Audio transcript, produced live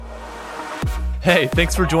Hey,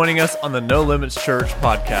 thanks for joining us on the No Limits Church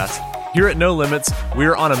podcast. Here at No Limits, we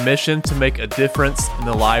are on a mission to make a difference in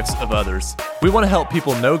the lives of others. We want to help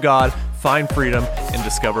people know God, find freedom, and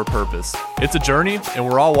discover purpose. It's a journey, and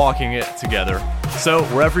we're all walking it together. So,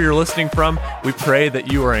 wherever you're listening from, we pray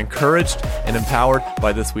that you are encouraged and empowered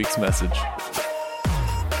by this week's message.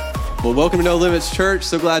 Well, welcome to No Limits Church.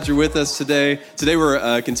 So glad you're with us today. Today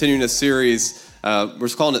we're continuing a series. We're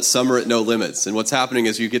calling it Summer at No Limits. And what's happening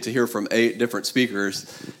is you get to hear from 8 different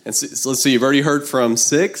speakers. And so let's see, you've already heard from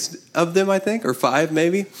 6 of them, I think, or 5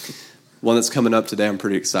 maybe. One that's coming up today I'm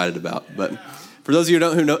pretty excited about. But for those of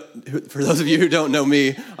you who don't know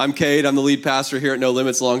me, I'm Cade. I'm the lead pastor here at No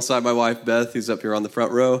Limits alongside my wife, Beth, who's up here on the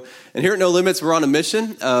front row. And here at No Limits, we're on a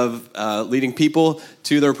mission of leading people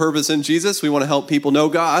to their purpose in Jesus. We want to help people know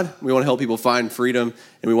God. We want to help people find freedom.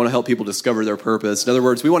 And we want to help people discover their purpose. In other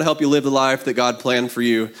words, we want to help you live the life that God planned for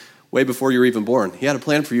you way before you were even born. He had a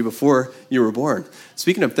plan for you before you were born.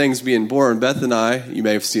 Speaking of things being born, Beth and I, you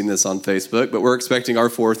may have seen this on Facebook, but we're expecting our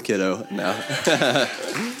 4th kiddo now.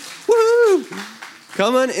 Woo!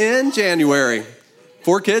 Coming in January.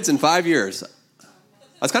 4 kids in 5 years. I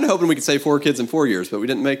was kind of hoping we could say 4 kids in 4 years, but we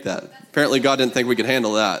didn't make that. Apparently God didn't think we could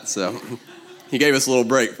handle that, so he gave us a little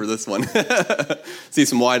break for this one. See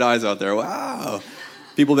some wide eyes out there. Wow.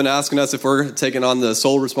 People have been asking us if we're taking on the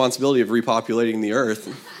sole responsibility of repopulating the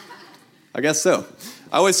earth. I guess so.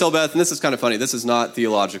 I always tell Beth, and this is kind of funny, this is not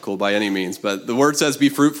theological by any means, but the word says be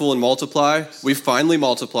fruitful and multiply. We've finally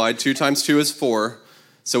multiplied. 2 times 2 is 4.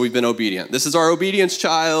 So we've been obedient. This is our obedience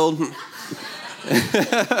child.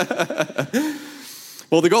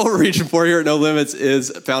 Well, the goal we're reaching for here at No Limits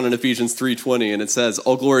is found in Ephesians 3:20, and it says,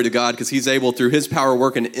 all glory to God, because he's able through his power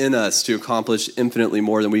working in us to accomplish infinitely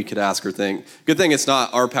more than we could ask or think. Good thing it's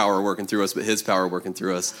not our power working through us, but his power working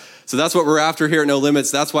through us. So that's what we're after here at No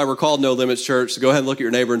Limits. That's why we're called No Limits Church. So go ahead and look at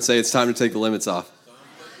your neighbor and say, it's time to take the limits off.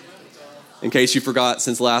 In case you forgot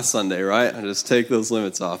since last Sunday, right? I just take those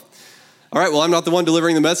limits off. All right, well, I'm not the one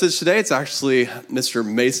delivering the message today. It's actually Mr.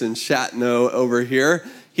 Mason Chatno over here.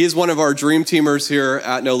 He is one of our dream teamers here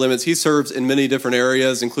at No Limits. He serves in many different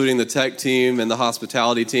areas, including the tech team and the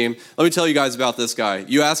hospitality team. Let me tell you guys about this guy.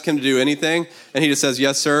 You ask him to do anything, and he just says,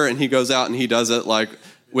 yes, sir, and he goes out and he does it like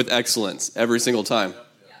with excellence every single time.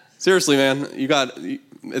 Seriously, man,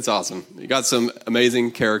 it's awesome. You got some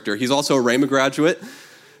amazing character. He's also a Rhema graduate,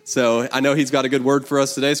 so I know he's got a good word for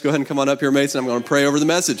us today. So go ahead and come on up here, Mason. I'm going to pray over the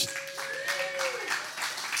message.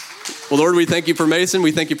 Well, Lord, we thank you for Mason.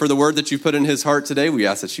 We thank you for the word that you put in his heart today. We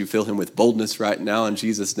ask that you fill him with boldness right now in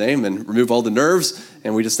Jesus' name and remove all the nerves.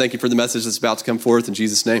 And we just thank you for the message that's about to come forth in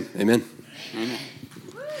Jesus' name. Amen. Amen.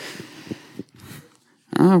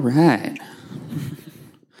 All right.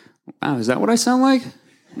 Wow, is that what I sound like?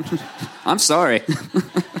 I'm sorry.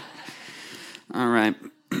 All right.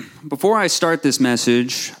 Before I start this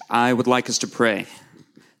message, I would like us to pray.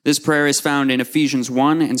 This prayer is found in Ephesians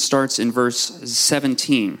 1 and starts in verse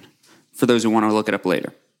 17. For those who want to look it up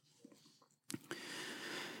later.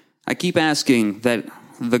 I keep asking that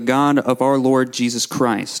the God of our Lord Jesus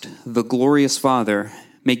Christ, the glorious Father,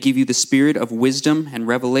 may give you the spirit of wisdom and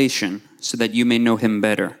revelation so that you may know him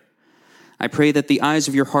better. I pray that the eyes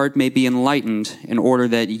of your heart may be enlightened in order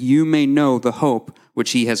that you may know the hope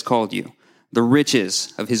which he has called you, the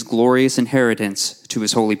riches of his glorious inheritance to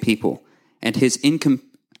his holy people, and his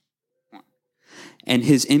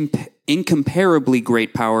incomparably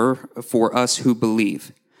great power for us who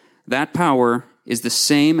believe. That power is the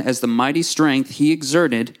same as the mighty strength he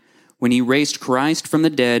exerted when he raised Christ from the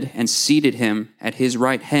dead and seated him at his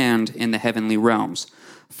right hand in the heavenly realms,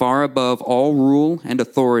 far above all rule and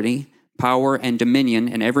authority, power and dominion,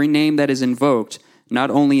 and every name that is invoked, not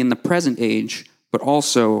only in the present age, but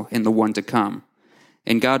also in the one to come.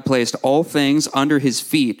 And God placed all things under his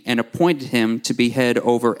feet and appointed him to be head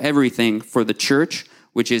over everything for the church,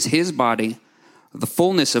 which is his body, the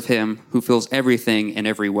fullness of him who fills everything in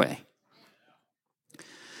every way.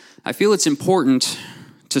 I feel it's important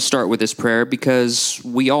to start with this prayer because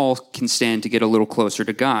we all can stand to get a little closer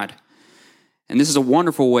to God. And this is a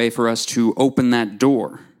wonderful way for us to open that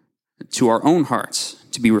door to our own hearts,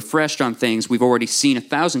 to be refreshed on things we've already seen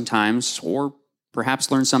 1,000 times, or perhaps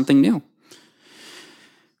learn something new.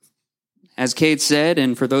 As Cade said,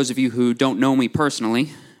 and for those of you who don't know me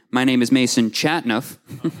personally, my name is Mason Chatnuff.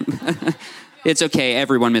 It's okay,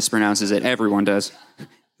 everyone mispronounces it. Everyone does.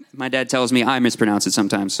 My dad tells me I mispronounce it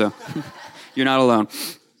sometimes, so you're not alone.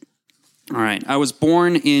 All right, I was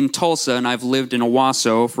born in Tulsa, and I've lived in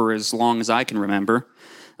Owasso for as long as I can remember.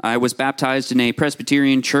 I was baptized in a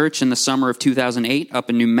Presbyterian church in the summer of 2008 up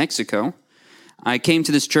in New Mexico. I came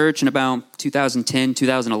to this church in about 2010,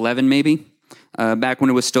 2011 maybe. back when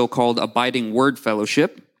it was still called Abiding Word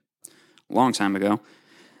Fellowship, a long time ago.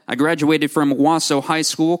 I graduated from Owasso High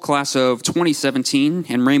School, class of 2017,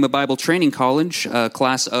 and Rhema Bible Training College,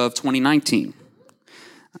 class of 2019.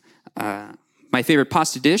 My favorite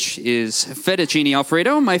pasta dish is fettuccine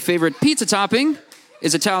alfredo. My favorite pizza topping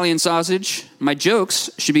is Italian sausage. My jokes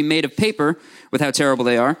should be made of paper with how terrible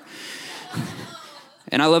they are.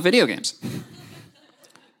 And I love video games.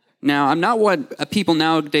 Now, I'm not what people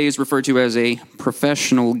nowadays refer to as a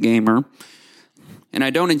professional gamer, and I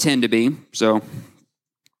don't intend to be, so...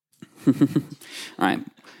 All right.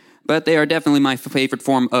 But they are definitely my favorite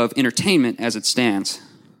form of entertainment as it stands.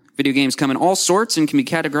 Video games come in all sorts and can be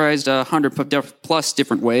categorized 100 plus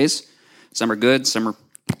different ways. Some are good, some are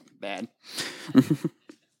bad.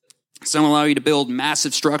 Some allow you to build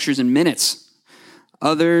massive structures in minutes.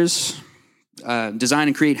 Others design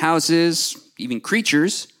and create houses, even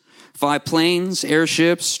creatures, fly planes,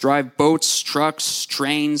 airships, drive boats, trucks,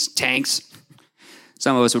 trains, tanks.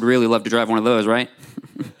 Some of us would really love to drive one of those, right?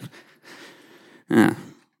 Where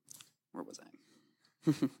was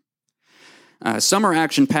I? Some are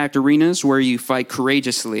action-packed arenas where you fight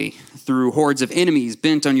courageously through hordes of enemies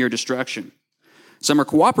bent on your destruction. Some are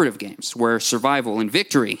cooperative games where survival and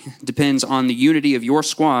victory depends on the unity of your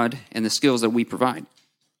squad and the skills that we provide.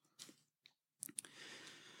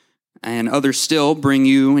 And others still bring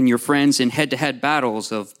you and your friends in head-to-head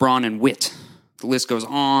battles of brawn and wit. The list goes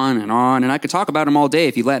on, and I could talk about them all day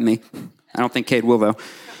if you let me. I don't think Cade will, though.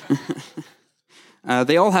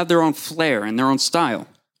 They all have their own flair and their own style.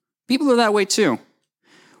 People are that way too.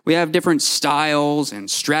 We have different styles and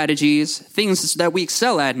strategies, things that we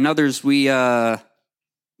excel at and others we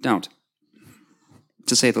don't,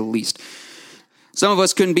 to say the least. Some of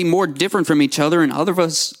us couldn't be more different from each other and other of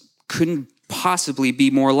us couldn't possibly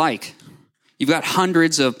be more alike. You've got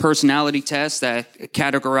hundreds of personality tests that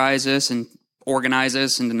categorize us and organize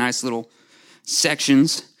us into nice little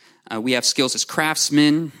sections. We have skills as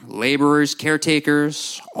craftsmen, laborers,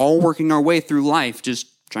 caretakers, all working our way through life, just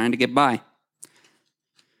trying to get by.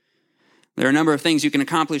 There are a number of things you can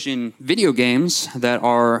accomplish in video games that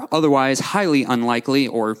are otherwise highly unlikely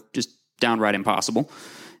or just downright impossible.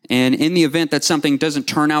 And in the event that something doesn't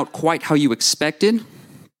turn out quite how you expected,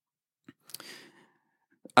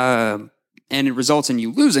 and it results in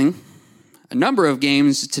you losing, a number of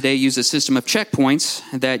games today use a system of checkpoints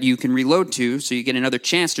that you can reload to so you get another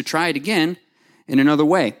chance to try it again in another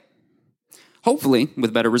way. Hopefully with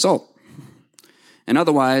a better result. And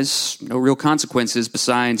otherwise, no real consequences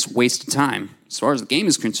besides wasted time. As far as the game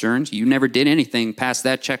is concerned, you never did anything past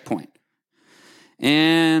that checkpoint.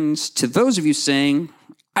 And to those of you saying,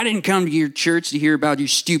 I didn't come to your church to hear about your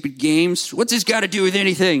stupid games. What's this got to do with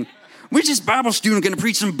anything? We're just Bible student going to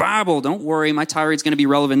preach some Bible. Don't worry, my tirade's going to be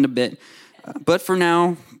relevant in a bit. But for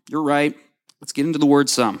now, you're right. Let's get into the word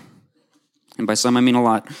some. And by some, I mean a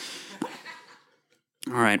lot.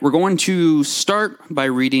 All right, we're going to start by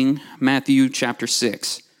reading Matthew chapter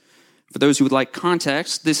 6. For those who would like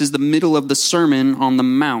context, this is the middle of the Sermon on the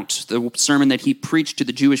Mount, the sermon that he preached to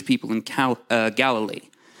the Jewish people in Galilee.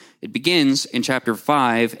 It begins in chapter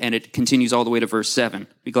 5, and it continues all the way to verse 7.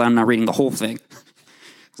 Be glad I'm not reading the whole thing,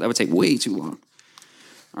 because that would take way too long.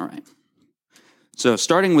 All right. So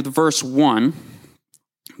starting with verse 1,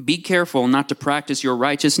 be careful not to practice your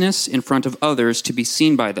righteousness in front of others to be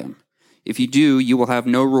seen by them. If you do, you will have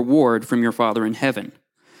no reward from your Father in heaven.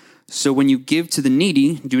 So when you give to the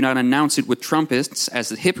needy, do not announce it with trumpets, as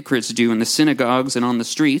the hypocrites do in the synagogues and on the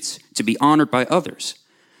streets, to be honored by others.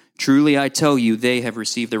 Truly I tell you, they have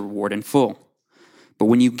received their reward in full. But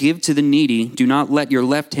when you give to the needy, do not let your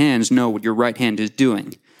left hand know what your right hand is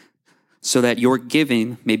doing, so that your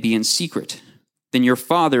giving may be in secret. Then your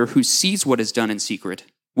Father, who sees what is done in secret,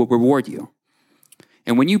 will reward you.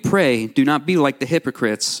 And when you pray, do not be like the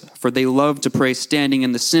hypocrites, for they love to pray standing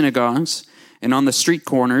in the synagogues and on the street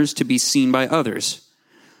corners to be seen by others.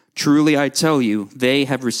 Truly I tell you, they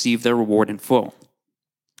have received their reward in full.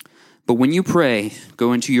 But when you pray,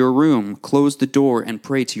 go into your room, close the door, and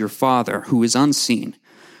pray to your Father, who is unseen.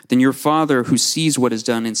 Then your Father, who sees what is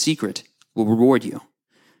done in secret, will reward you.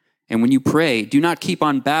 And when you pray, do not keep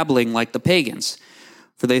on babbling like the pagans,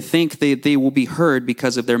 for they think they will be heard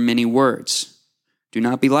because of their many words. Do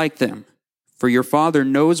not be like them, for your Father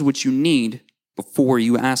knows what you need before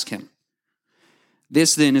you ask him.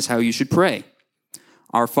 This then is how you should pray.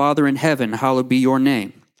 Our Father in heaven, hallowed be your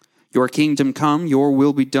name. Your kingdom come, your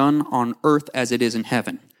will be done on earth as it is in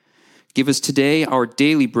heaven. Give us today our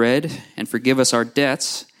daily bread, and forgive us our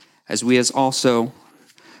debts, as we has also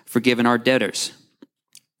forgiven our debtors.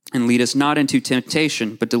 And lead us not into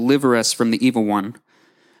temptation, but deliver us from the evil one.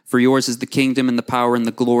 For yours is the kingdom and the power and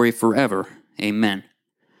the glory forever. Amen.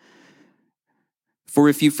 For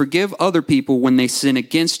if you forgive other people when they sin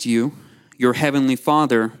against you, your heavenly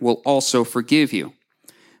Father will also forgive you.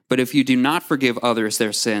 But if you do not forgive others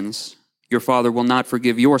their sins, your Father will not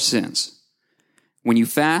forgive your sins. When you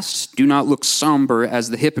fast, do not look somber as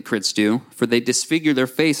the hypocrites do, for they disfigure their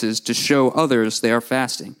faces to show others they are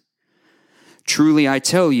fasting. Truly, I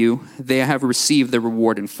tell you, they have received their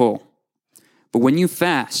reward in full. But when you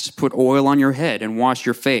fast, put oil on your head and wash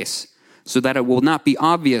your face, so that it will not be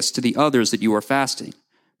obvious to the others that you are fasting,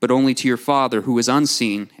 but only to your Father who is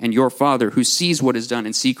unseen, and your Father who sees what is done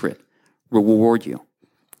in secret will reward you.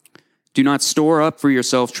 Do not store up for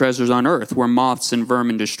yourself treasures on earth, where moths and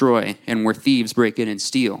vermin destroy, and where thieves break in and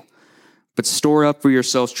steal. But store up for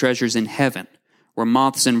yourselves treasures in heaven, where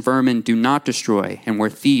moths and vermin do not destroy, and where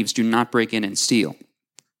thieves do not break in and steal.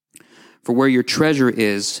 For where your treasure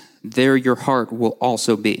is, there your heart will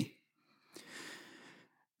also be.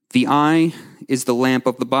 The eye is the lamp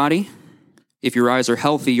of the body. If your eyes are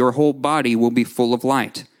healthy, your whole body will be full of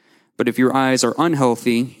light. But if your eyes are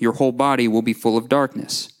unhealthy, your whole body will be full of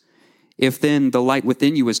darkness. If then the light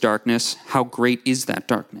within you is darkness, how great is that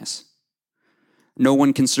darkness? No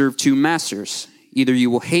one can serve two masters. Either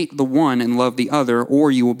you will hate the one and love the other,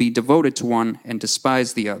 or you will be devoted to one and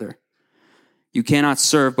despise the other. You cannot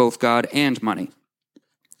serve both God and money.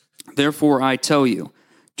 Therefore, I tell you,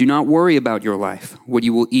 do not worry about your life, what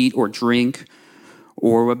you will eat or drink,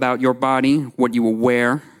 or about your body, what you will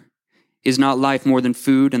wear. Is not life more than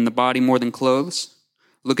food, and the body more than clothes?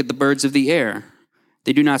 Look at the birds of the air.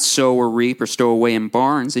 They do not sow or reap or stow away in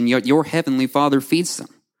barns, and yet your heavenly Father feeds them.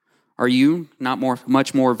 Are you not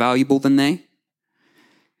much more valuable than they?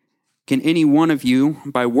 Can any one of you,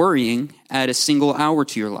 by worrying, add a single hour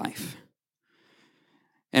to your life?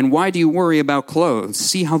 And why do you worry about clothes?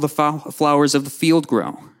 See how the flowers of the field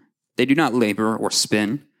grow. They do not labor or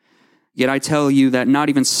spin. Yet I tell you that not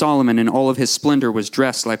even Solomon in all of his splendor was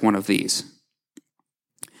dressed like one of these.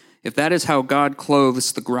 If that is how God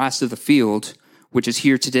clothes the grass of the field, which is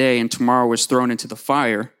here today and tomorrow is thrown into the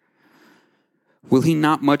fire, will he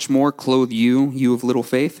not much more clothe you, you of little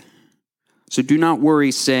faith? So do not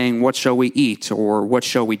worry, saying, what shall we eat, or what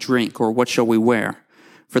shall we drink, or what shall we wear?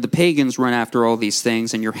 For the pagans run after all these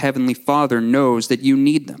things, and your heavenly Father knows that you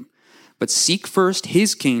need them. But seek first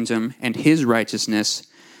his kingdom and his righteousness,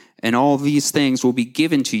 and all these things will be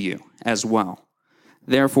given to you as well.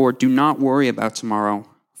 Therefore, do not worry about tomorrow,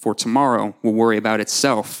 for tomorrow will worry about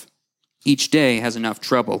itself. Each day has enough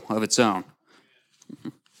trouble of its own.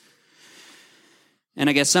 And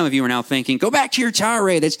I guess some of you are now thinking, go back to your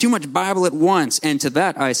tirade, that's too much Bible at once. And to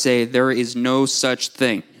that I say, there is no such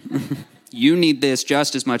thing. You need this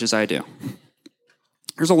just as much as I do.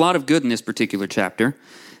 There's a lot of good in this particular chapter,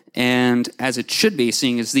 and as it should be,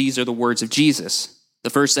 seeing as these are the words of Jesus. The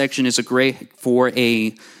first section is for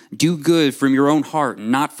a do good from your own heart,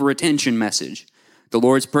 not for attention message. The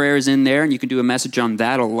Lord's Prayer is in there, and you can do a message on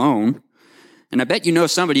that alone. And I bet you know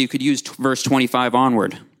somebody who could use verse 25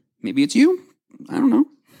 onward. Maybe it's you? I don't know.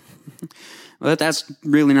 But that's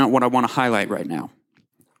really not what I want to highlight right now.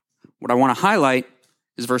 What I want to highlight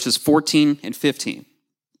is verses 14 and 15.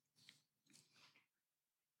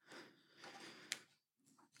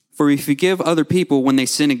 For if you forgive other people when they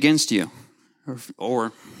sin against you,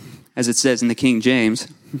 or as it says in the King James,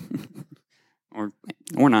 or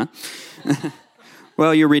not.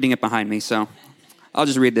 Well, you're reading it behind me, so I'll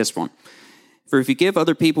just read this one. For if you forgive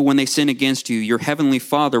other people when they sin against you, your heavenly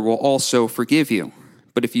Father will also forgive you.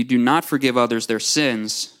 But if you do not forgive others their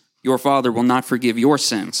sins, your Father will not forgive your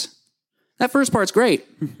sins. That first part's great.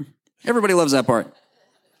 Everybody loves that part.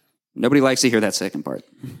 Nobody likes to hear that second part.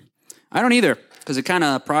 I don't either, because it kind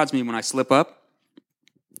of prods me when I slip up.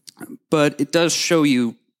 But it does show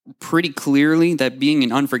you pretty clearly that being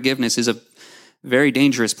in unforgiveness is a very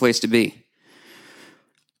dangerous place to be.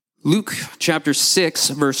 Luke chapter 6,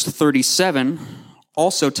 verse 37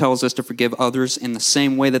 also tells us to forgive others in the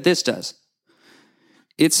same way that this does.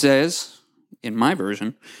 It says, in my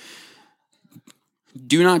version,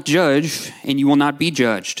 do not judge, and you will not be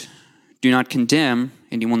judged. Do not condemn,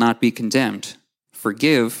 and you will not be condemned.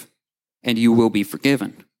 Forgive, and you will be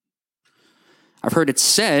forgiven. I've heard it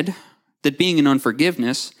said that being in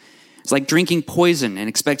unforgiveness is like drinking poison and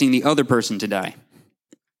expecting the other person to die.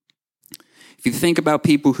 If you think about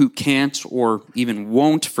people who can't or even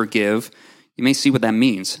won't forgive, you may see what that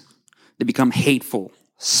means. They become hateful,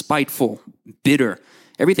 spiteful, bitter.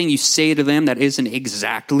 Everything you say to them that isn't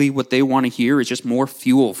exactly what they want to hear is just more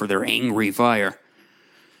fuel for their angry fire.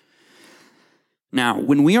 Now,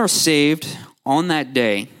 when we are saved on that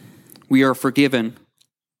day, we are forgiven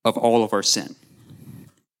of all of our sin.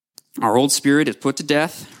 Our old spirit is put to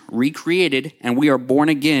death, recreated, and we are born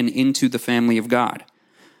again into the family of God.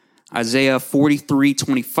 Isaiah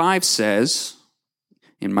 43:25 says,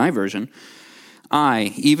 in my version,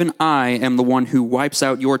 I, even I, am the one who wipes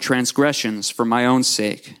out your transgressions for my own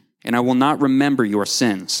sake, and I will not remember your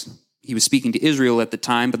sins. He was speaking to Israel at the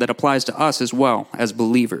time, but that applies to us as well, as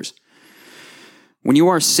believers. When you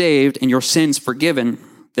are saved and your sins forgiven,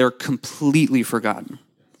 they're completely forgotten.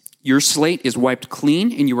 Your slate is wiped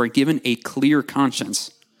clean, and you are given a clear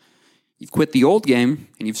conscience. You've quit the old game,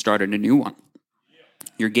 and you've started a new one.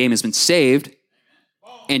 Your game has been saved,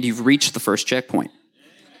 and you've reached the first checkpoint.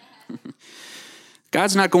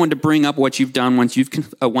 God's not going to bring up what you've done once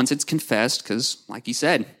it's confessed, because, like he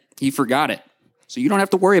said, he forgot it. So you don't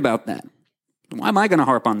have to worry about that. Why am I going to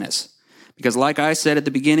harp on this? Because like I said at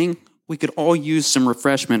the beginning, we could all use some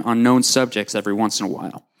refreshment on known subjects every once in a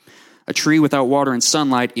while. A tree without water and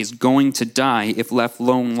sunlight is going to die if left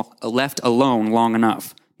alone long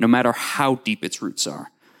enough, no matter how deep its roots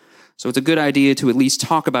are. So it's a good idea to at least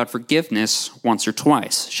talk about forgiveness once or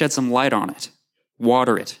twice, shed some light on it,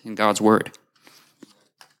 water it in God's word.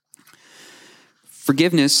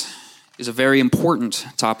 Forgiveness is a very important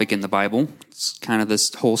topic in the Bible. It's kind of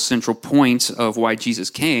this whole central point of why Jesus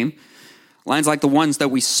came. Lines like the ones that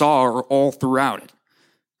we saw are all throughout it.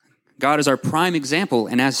 God is our prime example,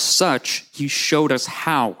 and as such, he showed us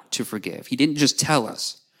how to forgive. He didn't just tell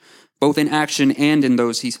us, both in action and in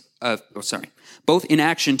those both in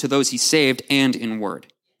action to those he saved and in word.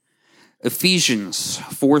 Ephesians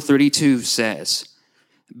 4:32 says,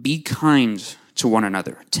 "Be kind to one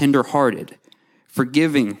another, tender-hearted,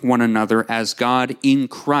 forgiving one another as God in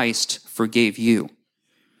Christ forgave you."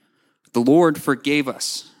 The Lord forgave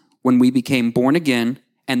us when we became born again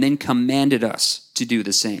and then commanded us to do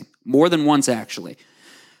the same. More than once, actually.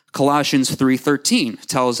 Colossians 3:13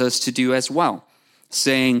 tells us to do as well,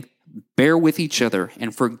 saying, "Bear with each other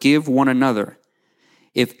and forgive one another.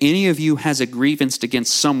 If any of you has a grievance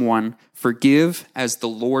against someone, forgive as the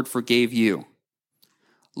Lord forgave you."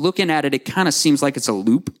 Looking at it, it kind of seems like it's a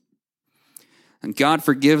loop. And God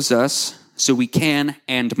forgives us so we can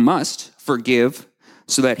and must forgive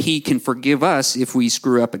so that he can forgive us if we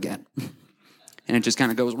screw up again. And it just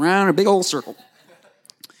kind of goes around a big old circle.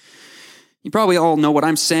 You probably all know what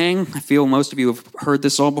I'm saying. I feel most of you have heard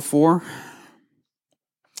this all before.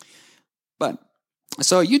 But I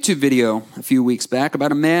saw a YouTube video a few weeks back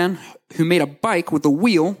about a man who made a bike with a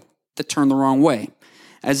wheel that turned the wrong way.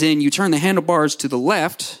 As in, you turn the handlebars to the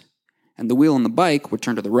left, and the wheel on the bike would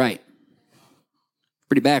turn to the right.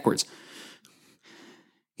 Pretty backwards.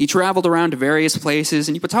 He traveled around to various places,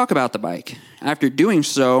 and he would talk about the bike. After doing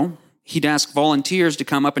so, he'd ask volunteers to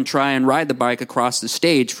come up and try and ride the bike across the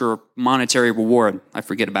stage for a monetary reward. I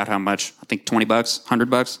forget about how much. I think $20,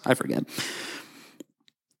 $100. I forget.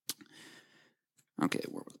 Okay,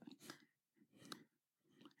 where was I?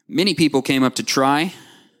 Many people came up to try.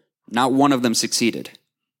 Not one of them succeeded.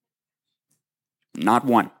 Not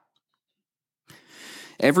one.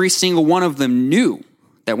 Every single one of them knew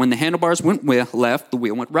that when the handlebars went left, the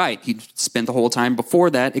wheel went right. He'd spent the whole time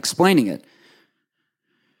before that explaining it.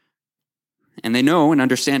 And they know and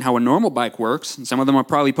understand how a normal bike works, and some of them have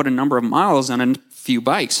probably put a number of miles on a few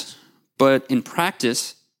bikes. But in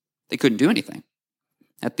practice, they couldn't do anything.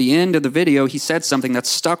 At the end of the video, he said something that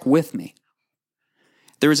stuck with me.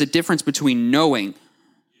 There is a difference between knowing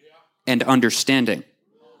and understanding.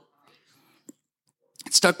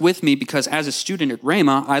 It stuck with me because as a student at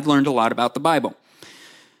Rhema, I'd learned a lot about the Bible.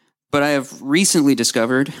 But I have recently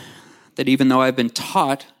discovered that even though I've been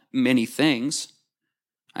taught many things,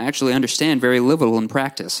 I actually understand very little in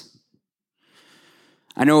practice.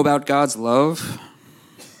 I know about God's love,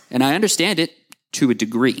 and I understand it to a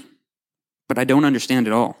degree, but I don't understand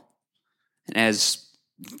it all. And as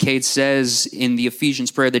Cade says in the Ephesians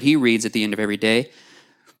prayer that he reads at the end of every day,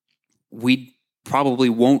 we probably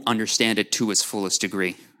won't understand it to its fullest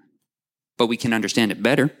degree, but we can understand it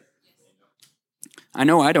better. I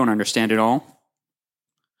know I don't understand it all.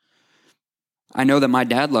 I know that my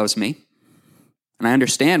dad loves me, and I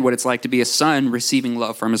understand what it's like to be a son receiving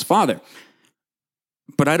love from his father.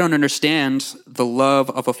 But I don't understand the love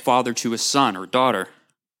of a father to a son or daughter,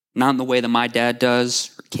 not in the way that my dad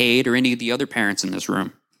does, or Cade, or any of the other parents in this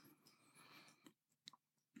room.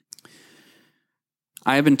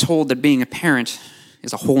 I have been told that being a parent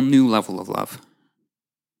is a whole new level of love.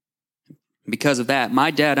 Because of that, my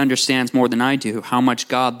dad understands more than I do how much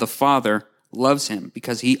God the Father loves him,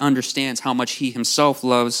 because he understands how much he himself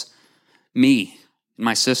loves me and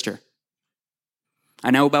my sister. I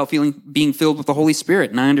know about being filled with the Holy Spirit,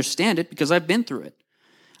 and I understand it because I've been through it.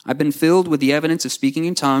 I've been filled with the evidence of speaking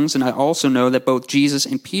in tongues, and I also know that both Jesus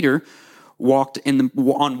and Peter walked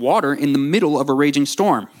on water in the middle of a raging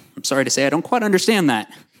storm. I'm sorry to say, I don't quite understand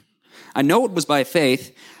that. I know it was by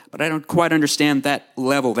faith, but I don't quite understand that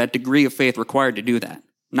level, that degree of faith required to do that.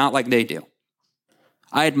 Not like they do.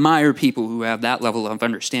 I admire people who have that level of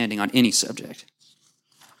understanding on any subject.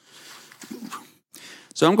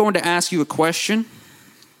 So I'm going to ask you a question,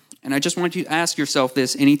 and I just want you to ask yourself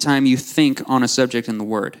this anytime you think on a subject in the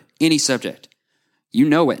Word. Any subject. You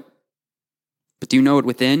know it. But do you know it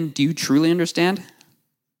within? Do you truly understand?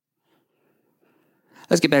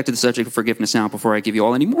 Let's get back to the subject of forgiveness now before I give you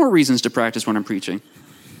all any more reasons to practice when I'm preaching.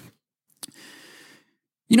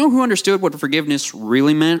 You know who understood what forgiveness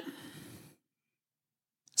really meant?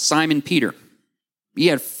 Simon Peter. He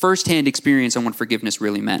had firsthand experience on what forgiveness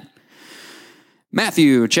really meant.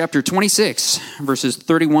 Matthew chapter 26, verses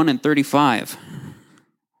 31 and 35.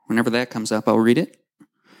 Whenever that comes up, I'll read it.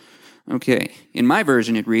 Okay, in my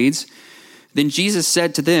version it reads, "Then Jesus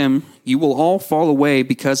said to them, 'You will all fall away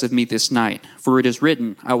because of me this night, for it is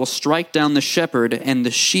written, I will strike down the shepherd, and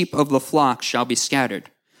the sheep of the flock shall be scattered.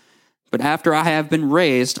 But after I have been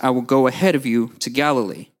raised, I will go ahead of you to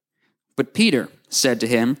Galilee.' But Peter said to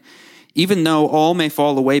him, 'Even though all may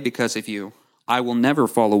fall away because of you, I will never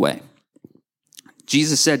fall away.'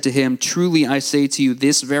 Jesus said to him, 'Truly I say to you,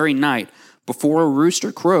 this very night, before a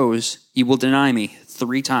rooster crows, you will deny me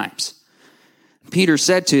 3 times. Peter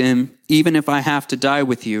said to him, 'Even if I have to die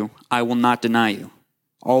with you, I will not deny you.'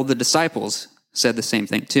 All the disciples said the same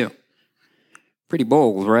thing too." Pretty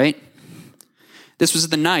bold, right? This was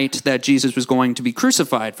the night that Jesus was going to be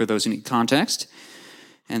crucified, for those who need context.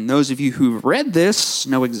 And those of you who've read this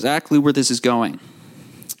know exactly where this is going.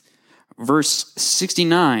 Verse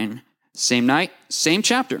 69, same night, same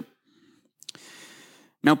chapter.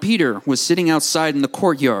 "Now Peter was sitting outside in the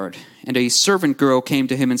courtyard, and a servant girl came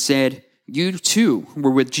to him and said, 'You too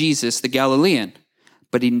were with Jesus the Galilean.'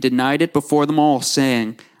 But he denied it before them all,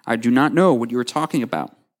 saying, 'I do not know what you are talking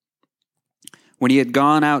about.' When he had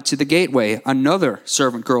gone out to the gateway, another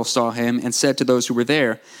servant girl saw him and said to those who were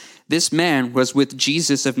there, 'This man was with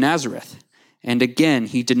Jesus of Nazareth.' And again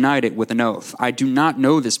he denied it with an oath, 'I do not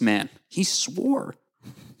know this man.' He swore.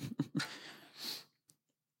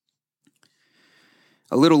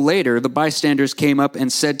 A little later, the bystanders came up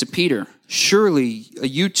and said to Peter, 'Surely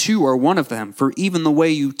you too are one of them, for even the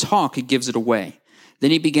way you talk, it gives it away.'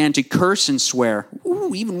 Then he began to curse and swear,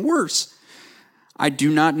 even worse, 'I do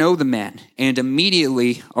not know the man.' And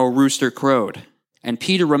immediately a rooster crowed. And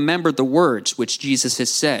Peter remembered the words which Jesus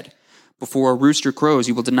has said, 'Before a rooster crows,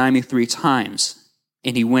 you will deny me 3 times.'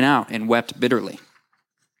 And he went out and wept bitterly."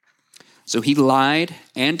 So he lied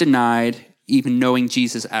and denied even knowing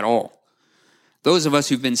Jesus at all. Those of us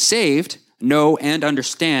who've been saved know and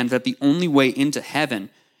understand that the only way into heaven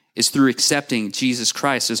is through accepting Jesus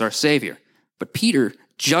Christ as our Savior. But Peter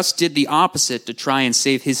just did the opposite to try and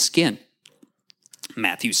save his skin.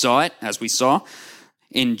 Matthew saw it, as we saw.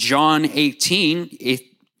 In John 18, it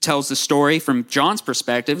tells the story from John's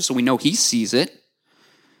perspective, so we know he sees it.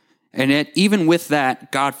 And yet, even with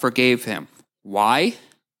that, God forgave him. Why?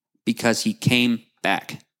 Because he came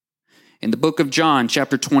back. In the book of John,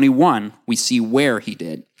 chapter 21, we see where he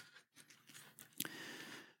did.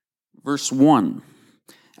 Verse 1.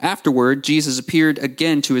 "Afterward, Jesus appeared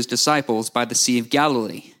again to his disciples by the Sea of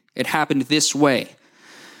Galilee. It happened this way.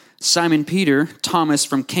 Simon Peter, Thomas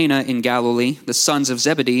from Cana in Galilee, the sons of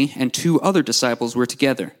Zebedee, and 2 other disciples were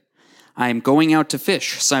together. 'I am going out to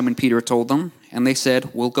fish,' Simon Peter told them, and they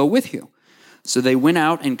said, 'We'll go with you.' So they went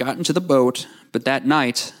out and got into the boat, but that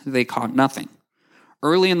night they caught nothing.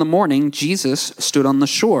 Early in the morning, Jesus stood on the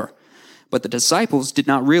shore, but the disciples did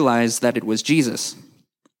not realize that it was Jesus.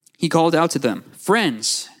 He called out to them,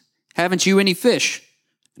 'Friends, haven't you any fish?'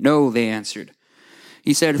 'No,' they answered.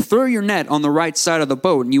 He said, 'Throw your net on the right side of the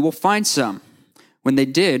boat, and you will find some.' When they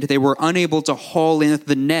did, they were unable to haul in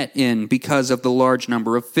the net in because of the large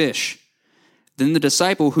number of fish. Then the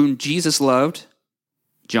disciple whom Jesus loved,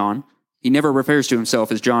 John, he never refers to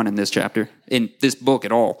himself as John in this chapter, in this book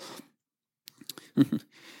at all.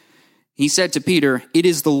 He said to Peter, 'It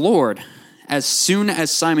is the Lord.' As soon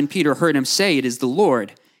as Simon Peter heard him say, 'It is the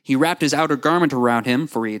Lord,' he wrapped his outer garment around him,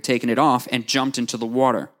 for he had taken it off, and jumped into the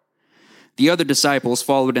water. The other disciples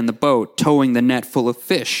followed in the boat, towing the net full of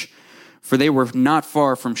fish, for they were not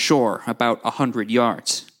far from shore, about 100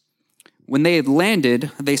 yards. When they had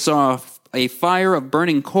landed, they saw a fire of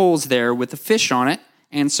burning coals there with the fish on it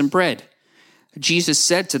and some bread. Jesus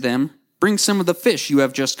said to them, 'Bring some of the fish you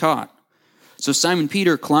have just caught.' So Simon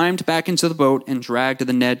Peter climbed back into the boat and dragged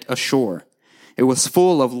the net ashore. It was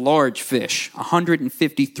full of large fish,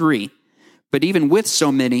 153, but even with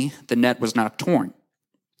so many, the net was not torn.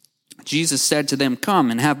 Jesus said to them,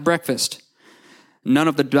 'Come and have breakfast.' None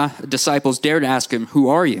of the disciples dared ask him, "Who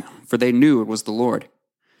are you?" For they knew it was the Lord.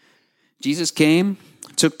 Jesus came,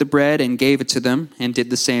 took the bread and gave it to them, and did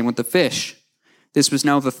the same with the fish. This was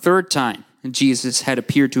now the third time Jesus had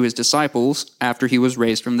appeared to his disciples after he was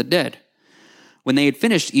raised from the dead. When they had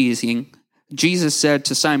finished eating, Jesus said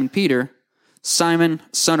to Simon Peter, "Simon,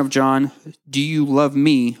 son of John, do you love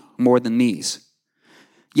me more than these?"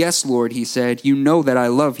 "Yes, Lord," he said, "you know that I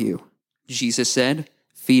love you." Jesus said,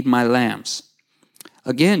 "Feed my lambs."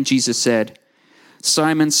 Again, Jesus said,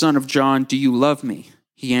 "Simon, son of John, do you love me?"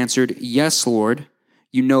 He answered, "Yes, Lord,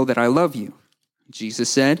 you know that I love you." Jesus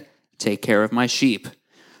said, "Take care of my sheep."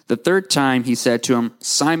 The third time he said to him,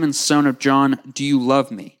 "Simon, son of John, do you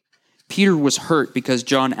love me?" Peter was hurt because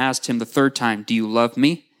John asked him the third time, "Do you love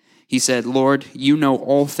me?" He said, "Lord, you know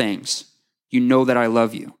all things. You know that I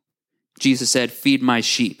love you." Jesus said, "Feed my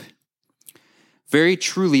sheep." Very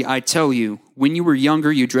truly, I tell you, when you were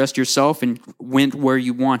younger, you dressed yourself and went where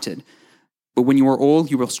you wanted. But when you are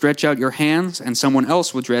old, you will stretch out your hands, and someone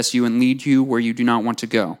else will dress you and lead you where you do not want to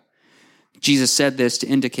go. Jesus said this to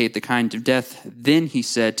indicate the kind of death. Then he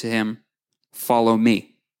said to him, "Follow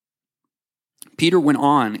me." Peter went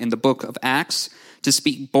on in the book of Acts to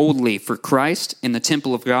speak boldly for Christ in the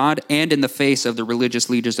temple of God and in the face of the religious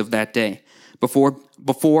leaders of that day,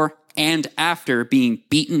 before and after being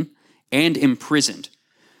beaten and imprisoned,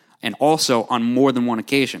 and also on more than one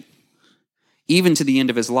occasion, even to the end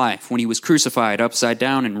of his life when he was crucified upside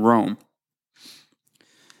down in Rome.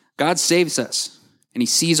 God saves us, and he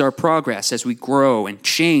sees our progress as we grow and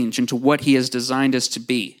change into what he has designed us to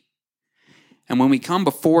be. And when we come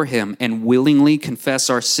before him and willingly confess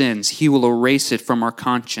our sins, he will erase it from our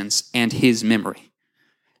conscience and his memory.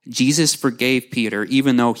 Jesus forgave Peter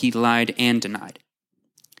even though he lied and denied.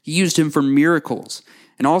 He used him for miracles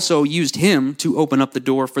and also used him to open up the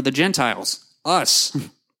door for the Gentiles, us,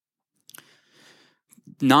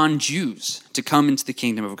 non-Jews, to come into the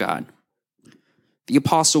kingdom of God. The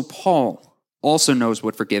Apostle Paul also knows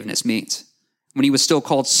what forgiveness means. When he was still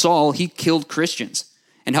called Saul, he killed Christians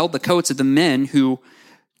and held the coats of the men who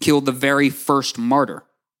killed the very first martyr.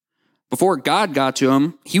 Before God got to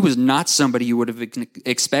him, he was not somebody you would have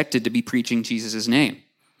expected to be preaching Jesus' name.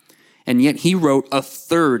 And yet he wrote a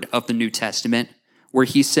third of the New Testament, where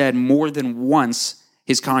he said more than once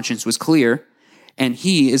his conscience was clear, and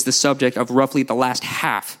he is the subject of roughly the last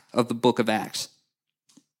half of the book of Acts.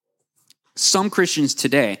 Some Christians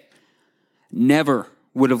today never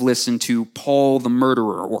would have listened to Paul the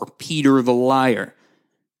murderer or Peter the liar,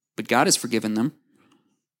 but God has forgiven them.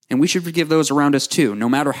 And we should forgive those around us too, no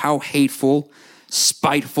matter how hateful,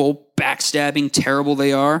 spiteful, backstabbing, terrible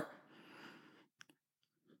they are.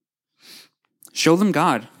 Show them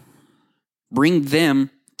God. Bring them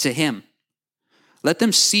to him. Let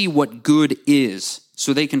them see what good is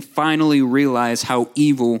so they can finally realize how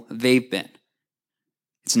evil they've been.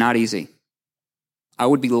 It's not easy. I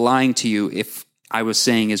would be lying to you if I was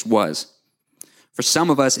saying it was. For some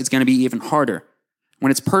of us, it's going to be even harder.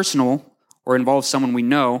 When it's personal or involves someone we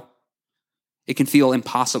know, it can feel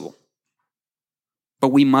impossible. But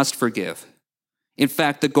we must forgive. In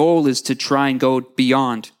fact, the goal is to try and go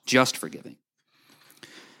beyond just forgiving.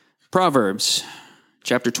 Proverbs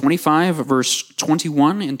chapter 25, verse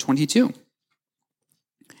 21 and 22.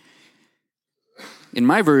 In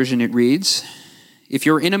my version, it reads, "If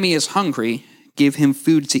your enemy is hungry, give him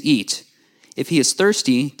food to eat. If he is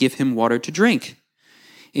thirsty, give him water to drink.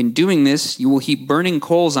 In doing this, you will heap burning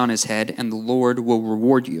coals on his head, and the Lord will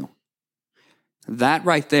reward you." That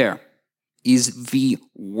right there is the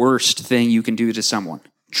worst thing you can do to someone.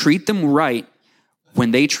 Treat them right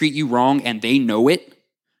when they treat you wrong and they know it.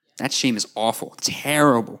 That shame is awful,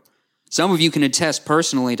 terrible. Some of you can attest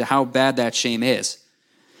personally to how bad that shame is.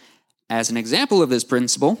 As an example of this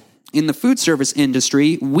principle, in the food service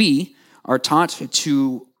industry, we are taught that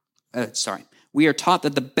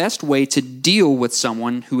the best way to deal with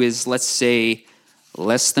someone who is, let's say,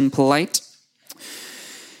 less than polite,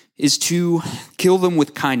 is to kill them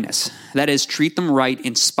with kindness. That is, treat them right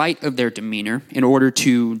in spite of their demeanor in order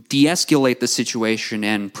to de-escalate the situation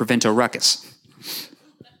and prevent a ruckus.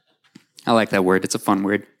 I like that word. It's a fun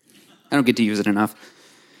word. I don't get to use it enough.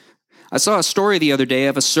 I saw a story the other day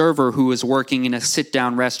of a server who was working in a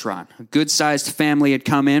sit-down restaurant. A good-sized family had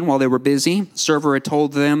come in while they were busy. The server had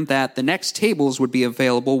told them that the next tables would be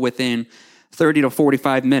available within 30 to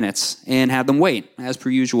 45 minutes and had them wait, as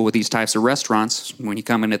per usual with these types of restaurants when you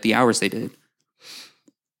come in at the hours they did.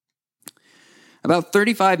 About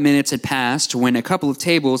 35 minutes had passed when a couple of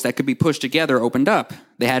tables that could be pushed together opened up.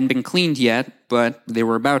 They hadn't been cleaned yet, but they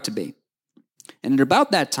were about to be. And at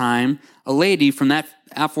about that time, a lady from that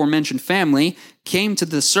aforementioned family came to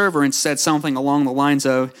the server and said something along the lines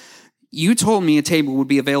of, "You told me a table would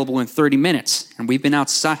be available in 30 minutes, and we've been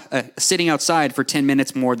sitting outside for 10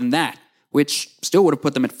 minutes more than that," which still would have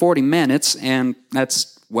put them at 40 minutes, and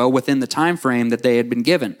that's well within the time frame that they had been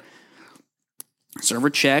given. The server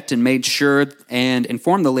checked and made sure and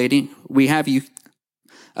informed the lady,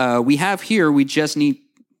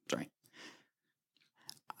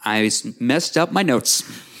 I messed up my notes.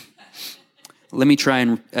 Let me try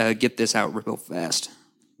and get this out real fast.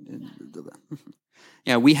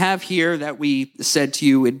 Yeah, we have here that we said to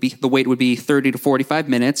you the wait would be 30 to 45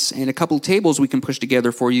 minutes, and a couple of tables we can push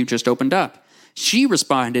together for you just opened up. She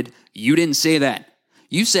responded, "You didn't say that.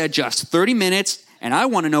 You said just 30 minutes, and I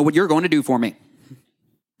want to know what you're going to do for me."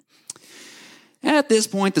 At this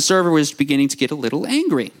point, the server was beginning to get a little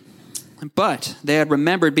angry. But they had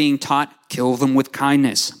remembered being taught, "Kill them with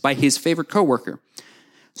kindness," by his favorite coworker.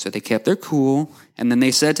 So they kept their cool, and then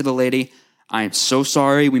they said to the lady, "I am so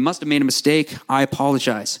sorry. We must have made a mistake. I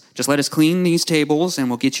apologize. Just let us clean these tables, and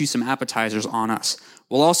we'll get you some appetizers on us.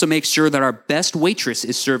 We'll also make sure that our best waitress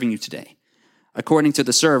is serving you today." According to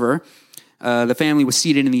the server, the family was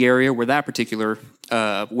seated in the area where that particular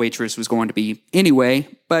waitress was going to be anyway,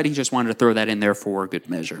 but he just wanted to throw that in there for good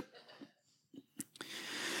measure.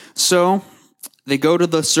 So they go to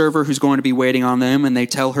the server who's going to be waiting on them, and they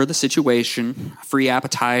tell her the situation. Free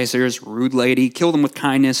appetizers, rude lady, kill them with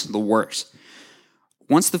kindness, the works.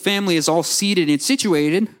 Once the family is all seated and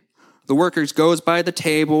situated, the workers goes by the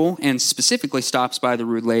table and specifically stops by the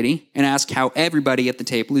rude lady and asks how everybody at the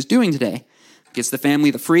table is doing today. Gets the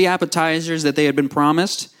family the free appetizers that they had been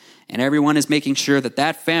promised, and everyone is making sure that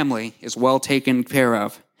that family is well taken care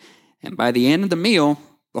of. And by the end of the meal,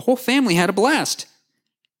 the whole family had a blast.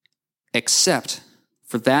 Except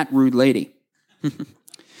for that rude lady.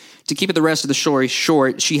 To keep the rest of the story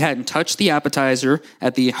short, she hadn't touched the appetizer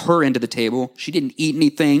at her end of the table. She didn't eat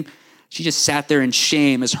anything. She just sat there in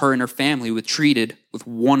shame as her and her family were treated with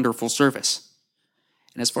wonderful service.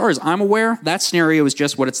 And as far as I'm aware, that scenario is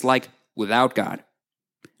just what it's like without God.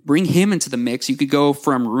 Bring him into the mix, you could go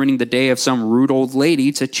from ruining the day of some rude old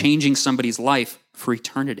lady to changing somebody's life for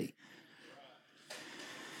eternity.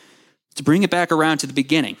 To bring it back around to the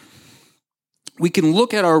beginning, we can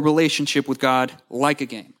look at our relationship with God like a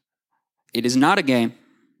game. It is not a game,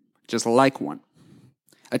 just like one.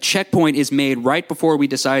 A checkpoint is made right before we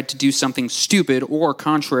decide to do something stupid or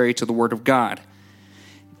contrary to the Word of God.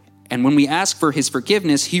 And when we ask for his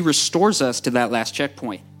forgiveness, he restores us to that last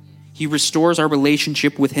checkpoint. He restores our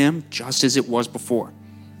relationship with him just as it was before.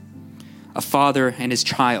 A father and his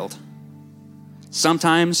child.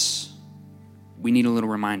 Sometimes we need a little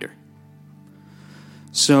reminder.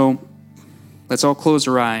 So let's all close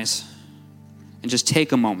our eyes and just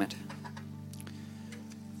take a moment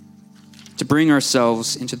to bring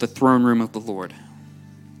ourselves into the throne room of the Lord.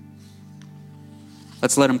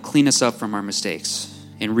 Let's let him clean us up from our mistakes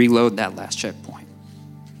and reload that last checkpoint.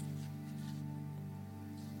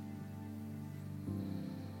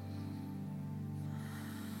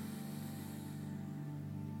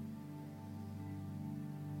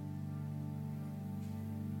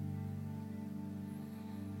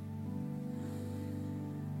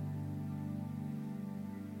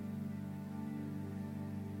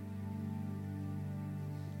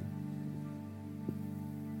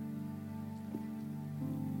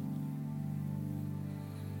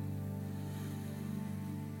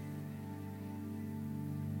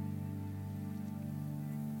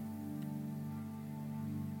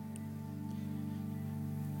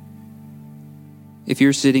 If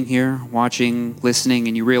you're sitting here watching, listening,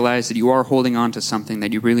 and you realize that you are holding on to something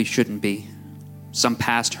that you really shouldn't be, some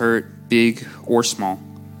past hurt, big or small,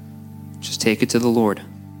 just take it to the Lord.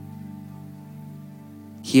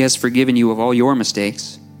 He has forgiven you of all your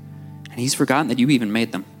mistakes, and he's forgotten that you even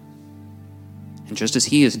made them. And just as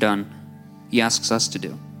he has done, he asks us to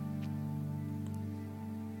do.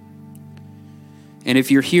 And if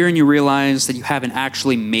you're here and you realize that you haven't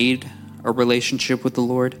actually made a relationship with the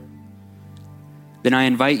Lord, then I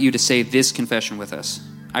invite you to say this confession with us.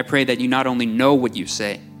 I pray that you not only know what you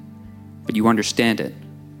say, but you understand it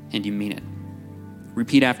and you mean it.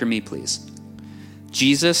 Repeat after me, please.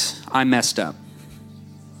 Jesus, I messed up.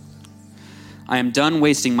 I am done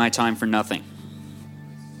wasting my time for nothing.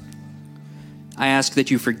 I ask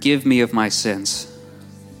that you forgive me of my sins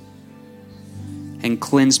and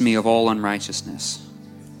cleanse me of all unrighteousness.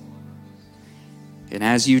 And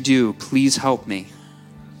as you do, please help me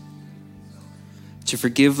to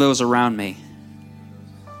forgive those around me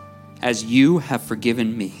as you have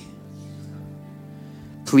forgiven me.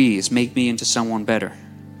 Please make me into someone better.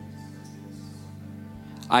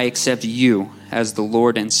 I accept you as the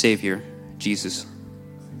Lord and Savior, Jesus.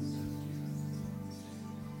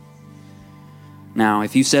 Now,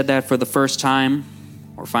 if you said that for the first time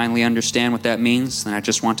or finally understand what that means, then I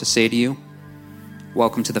just want to say to you,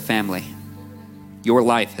 welcome to the family. Your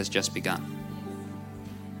life has just begun.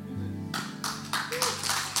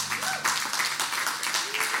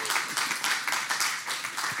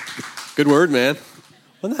 Good word, man.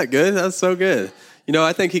 Wasn't that good? That's so good. You know,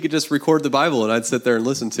 I think he could just record the Bible and I'd sit there and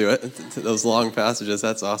listen to it, to those long passages.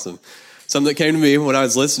 That's awesome. Something that came to me when I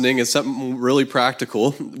was listening is something really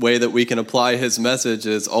practical. Way that we can apply his message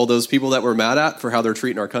is all those people that we're mad at for how they're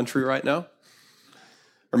treating our country right now.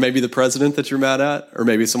 Or maybe the president that you're mad at, or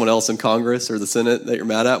maybe someone else in Congress or the Senate that you're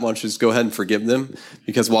mad at. Why don't you just go ahead and forgive them?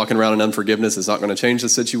 Because walking around in unforgiveness is not going to change the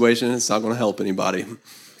situation. It's not going to help anybody.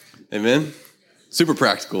 Amen? Super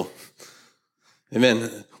practical.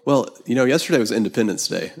 Amen. Well, you know, yesterday was Independence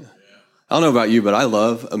Day. I don't know about you, but I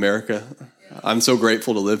love America. I'm so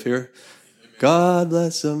grateful to live here. God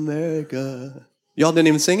bless America. Y'all didn't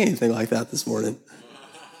even sing anything like that this morning.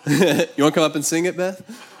 You want to come up and sing it, Beth?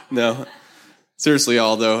 No. Seriously,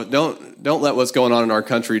 y'all, though, don't let what's going on in our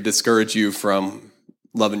country discourage you from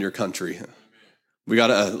loving your country. We got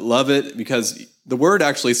to love it because the word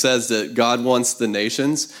actually says that God wants the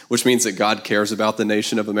nations, which means that God cares about the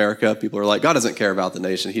nation of America. People are like, God doesn't care about the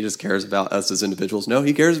nation. He just cares about us as individuals. No,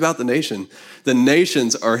 he cares about the nation. The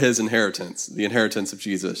nations are his inheritance, the inheritance of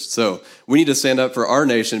Jesus. So we need to stand up for our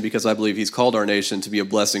nation because I believe he's called our nation to be a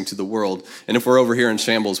blessing to the world. And if we're over here in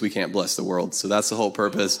shambles, we can't bless the world. So that's the whole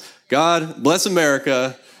purpose. God, bless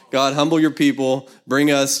America. God, humble your people,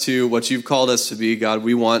 bring us to what you've called us to be. God,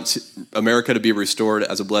 we want America to be restored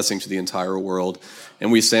as a blessing to the entire world.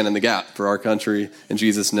 And we stand in the gap for our country in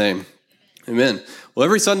Jesus' name. Amen. Well,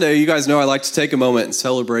 every Sunday, you guys know I like to take a moment and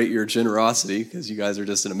celebrate your generosity because you guys are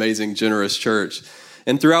just an amazing, generous church.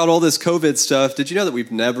 And throughout all this COVID stuff, did you know that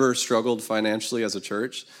we've never struggled financially as a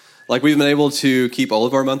church? Like we've been able to keep all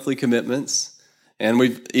of our monthly commitments. And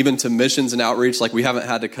we've, even to missions and outreach, like we haven't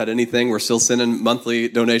had to cut anything. We're still sending monthly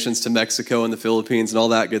donations to Mexico and the Philippines and all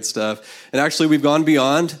that good stuff. And actually, we've gone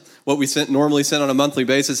beyond what we normally send on a monthly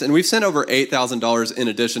basis. And we've sent over $8,000 in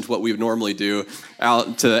addition to what we would normally do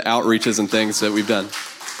out to outreaches and things that we've done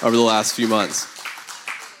over the last few months.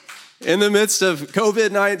 In the midst of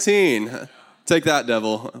COVID-19, take that,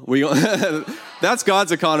 devil. That's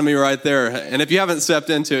God's economy right there. And if you haven't stepped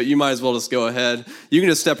into it, you might as well just go ahead. You can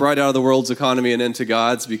just step right out of the world's economy and into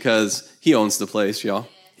God's because he owns the place, y'all.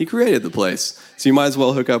 He created the place. So you might as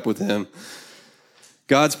well hook up with him.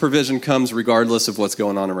 God's provision comes regardless of what's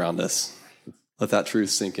going on around us. Let that truth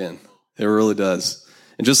sink in. It really does.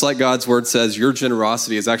 And just like God's word says, your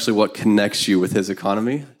generosity is actually what connects you with his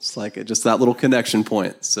economy. It's like just that little connection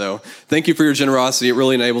point. So thank you for your generosity. It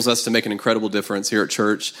really enables us to make an incredible difference here at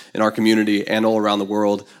church, in our community, and all around the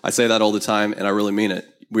world. I say that all the time, and I really mean it.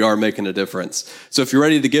 We are making a difference. So if you're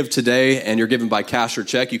ready to give today and you're giving by cash or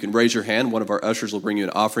check, you can raise your hand. One of our ushers will bring you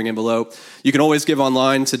an offering envelope. You can always give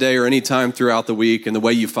online today or anytime throughout the week. And the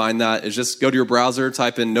way you find that is just go to your browser,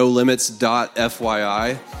 type in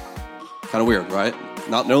nolimits.fyi. Kind of weird, right?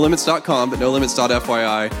 Not nolimits.com, but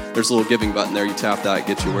nolimits.fyi. There's a little giving button there. You tap that, it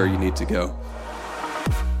gets you where you need to go.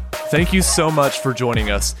 Thank you so much for joining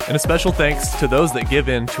us, and a special thanks to those that give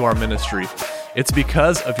in to our ministry. It's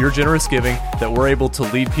because of your generous giving that we're able to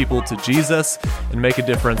lead people to Jesus and make a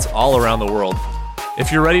difference all around the world.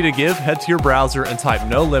 If you're ready to give, head to your browser and type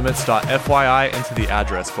nolimits.fyi into the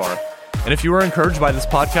address bar. And if you were encouraged by this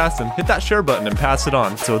podcast, then hit that share button and pass it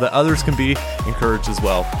on so that others can be encouraged as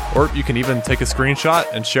well. Or you can even take a screenshot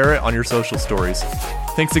and share it on your social stories.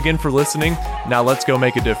 Thanks again for listening. Now let's go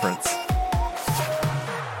make a difference.